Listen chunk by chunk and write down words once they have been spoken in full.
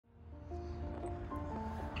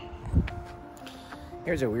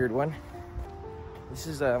Here's a weird one. This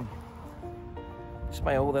is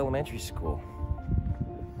my old elementary school.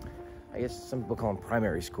 I guess some people call them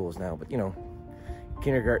primary schools now, but you know,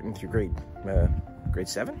 kindergarten through grade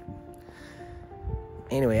 7.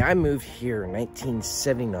 Anyway, I moved here in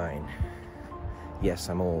 1979. Yes,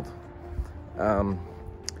 I'm old.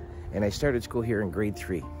 And I started school here in grade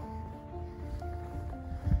 3.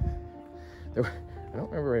 I don't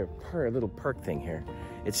remember a little park thing here.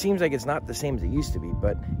 It seems like it's not the same as it used to be,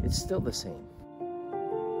 but it's still the same.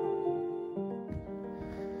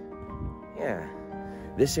 Yeah,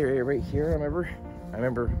 this area right here, I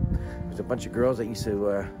remember there's a bunch of girls that used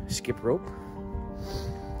to skip rope.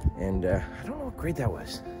 And I don't know what grade that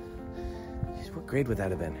was. Jeez, what grade would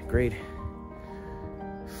that have been? Grade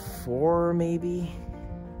 4, maybe?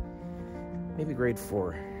 Maybe grade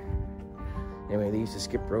 4. Anyway, they used to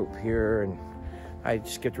skip rope here, and I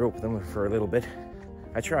skipped rope with them for a little bit.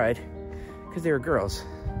 I tried, because they were girls.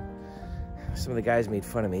 Some of the guys made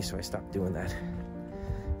fun of me, so I stopped doing that.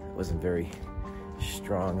 It wasn't very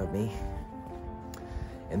strong of me.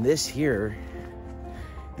 And this here,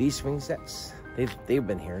 these swing sets, they've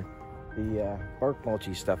been here. The bark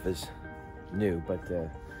mulchy stuff is new, but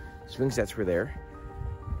swing sets were there.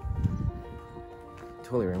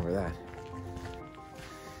 Totally remember that.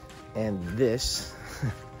 And this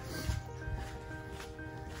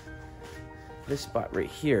this spot right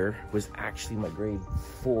here was actually my grade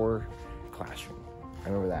 4 classroom. I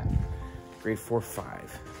remember that. Grade 4,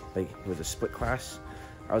 5. Like, it was a split class.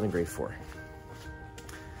 I was in grade 4.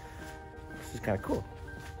 This is kind of cool.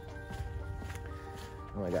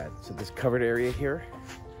 Oh my God. So this covered area here,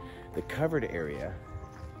 the covered area,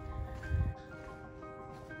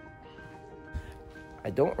 I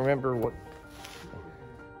don't remember what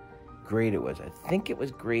grade it was. I think it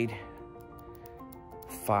was grade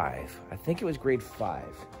 5. I think it was grade 5.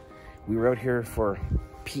 We were out here for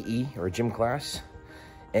PE, or a gym class,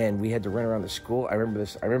 and we had to run around the school. I remember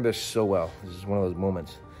this so well. This is one of those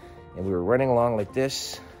moments. And we were running along like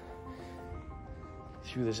this,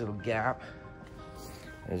 through this little gap.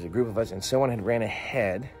 There's a group of us, and someone had ran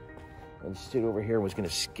ahead and stood over here and was going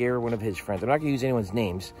to scare one of his friends. I'm not going to use anyone's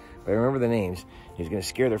names, but I remember the names. He was going to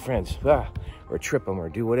scare their friends, or trip them, or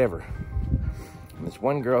do whatever. And this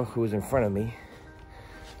one girl who was in front of me,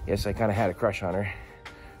 yes, I kind of had a crush on her.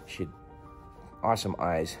 She had awesome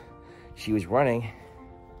eyes. She was running,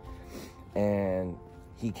 and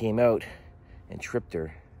he came out and tripped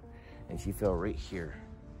her, and she fell right here.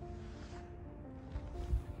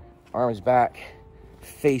 Arms back,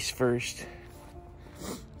 face first.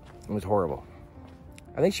 It was horrible.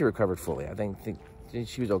 I think she recovered fully. I think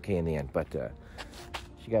she was okay in the end, but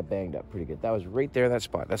she got banged up pretty good. That was right there in that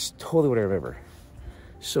spot. That's totally what I remember.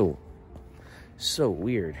 So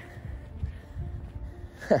weird.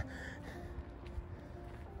 There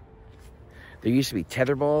used to be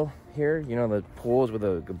tetherball here, you know, the poles with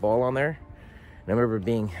a ball on there. And I remember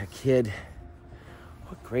being a kid.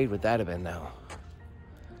 What grade would that have been now?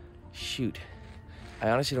 Shoot. I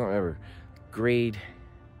honestly don't remember. Grade,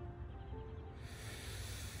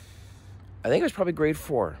 I think it was probably grade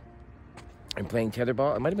 4. I'm playing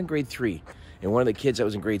tetherball. It might have been grade 3. And one of the kids that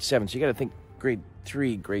was in grade 7. So you got to think grade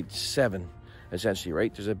 3, grade 7, essentially,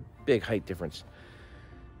 right? There's a big height difference.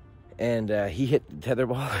 And he hit the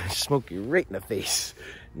tetherball and smoked me right in the face.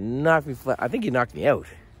 Knocked me flat. I think he knocked me out.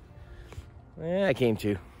 I came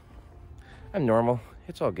to. I'm normal.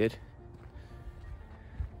 It's all good.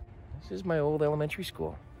 This is my old elementary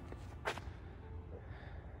school.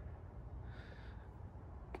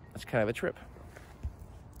 That's kind of a trip.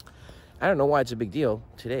 I don't know why it's a big deal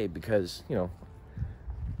today, because, you know,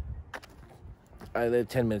 I live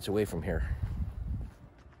 10 minutes away from here.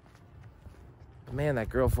 But man, that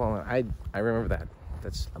girl falling, I remember that.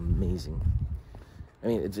 That's amazing. I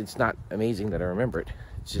mean, it's not amazing that I remember it.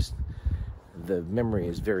 It's just, the memory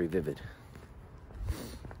is very vivid.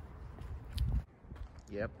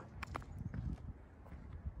 Yep.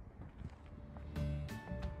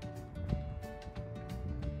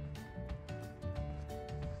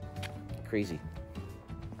 Crazy.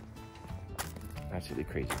 Absolutely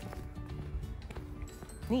crazy.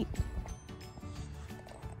 Neat.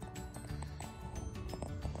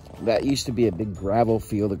 That used to be a big gravel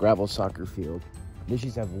field, a gravel soccer field. This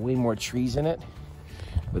used to have way more trees in it,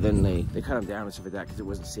 but then they cut them down and stuff like that because it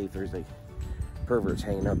wasn't safe. There's like perverts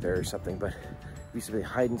hanging out there or something, but we used to be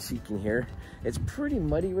hide and seek in here. It's pretty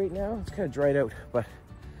muddy right now. It's kind of dried out, but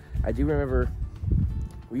I do remember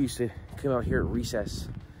we used to come out here at recess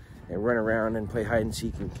and run around and play hide and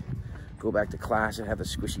seek and go back to class and have the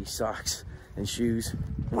squishy socks and shoes,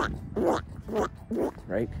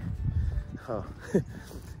 right? Oh,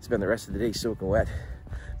 spend the rest of the day soaking wet.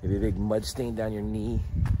 Maybe a big mud stain down your knee.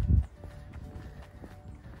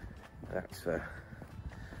 That's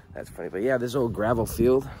funny. But yeah, this old gravel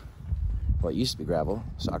field, well, it used to be gravel,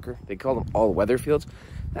 soccer. They call them all-weather fields.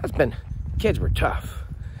 Kids were tough.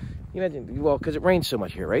 You imagine, well, because it rains so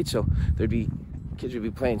much here, right? So kids would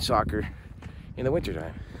be playing soccer in the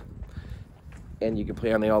wintertime. And you can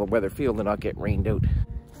play on the all-weather field and not get rained out.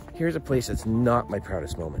 Here's a place that's not my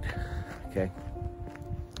proudest moment, okay?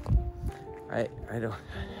 I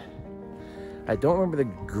don't remember the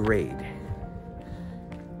grade.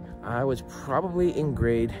 I was probably in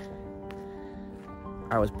grade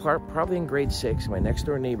 6. My next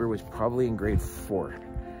door neighbor was probably in grade 4.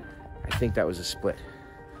 I think that was a split.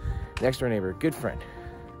 Next door neighbor, good friend.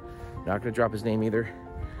 Not gonna drop his name either,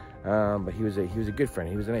 but he was a good friend.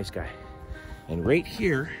 He was a nice guy. And right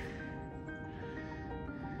here,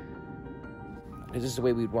 this is the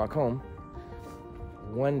way we'd walk home.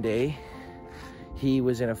 One day, he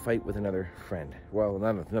was in a fight with another friend. Well,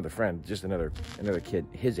 not another friend, just another kid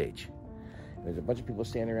his age. There's a bunch of people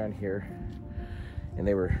standing around here, and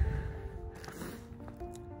they were,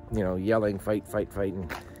 you know, yelling, fight,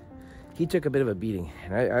 and he took a bit of a beating.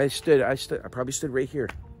 And I probably stood right here,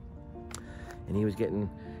 and he was getting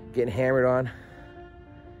hammered on.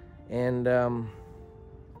 And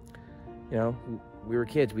you know, we were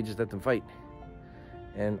kids, we just let them fight.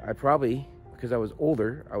 And I probably, because I was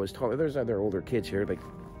older, I was taller, there's other older kids here, like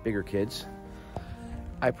bigger kids.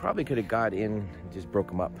 I probably could have got in and just broke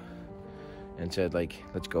them up and said, like,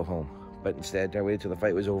 let's go home. But instead, I waited till the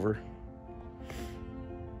fight was over.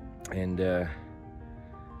 And I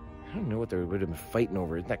don't know what they would have been fighting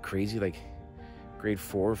over. Isn't that crazy? Like grade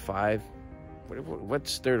 4 or 5.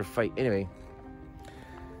 What's there to fight? Anyway,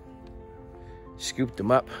 scooped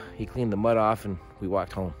him up. He cleaned the mud off, and we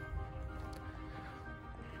walked home.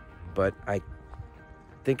 But I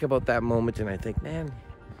think about that moment, and I think, man,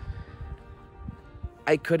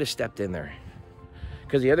 I could have stepped in there.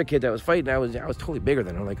 Because the other kid that was fighting, I was totally bigger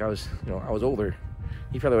than him. Like I was older.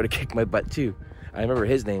 He probably would have kicked my butt too. I remember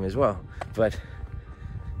his name as well. But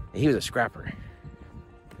he was a scrapper.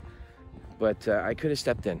 But I could have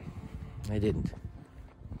stepped in. I didn't.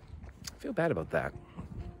 I feel bad about that.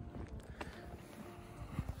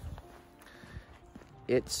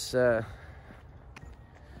 It's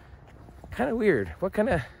kind of weird. What kind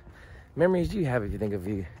of memories do you have if you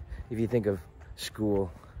think of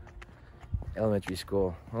school, elementary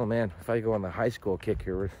school? Oh man, if I go on the high school kick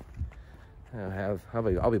here,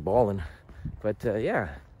 I'll be balling. But yeah,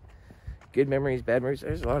 good memories, bad memories.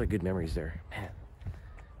 There's a lot of good memories there, man.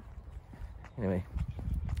 Anyway,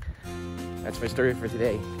 that's my story for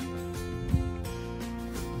today.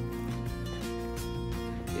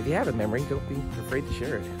 If you have a memory, don't be afraid to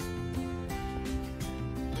share it.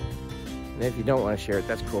 And if you don't want to share it,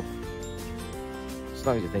 that's cool. As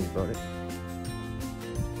long as you think about it.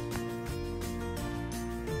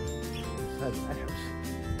 Look at the size of that house.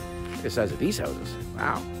 Look at the size of these houses.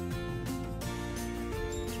 Wow.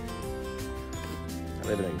 I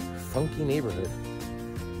live in a funky neighborhood.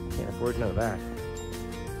 Can't afford none of that.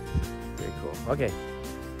 Very cool. Okay.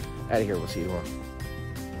 Out of here. We'll see you tomorrow.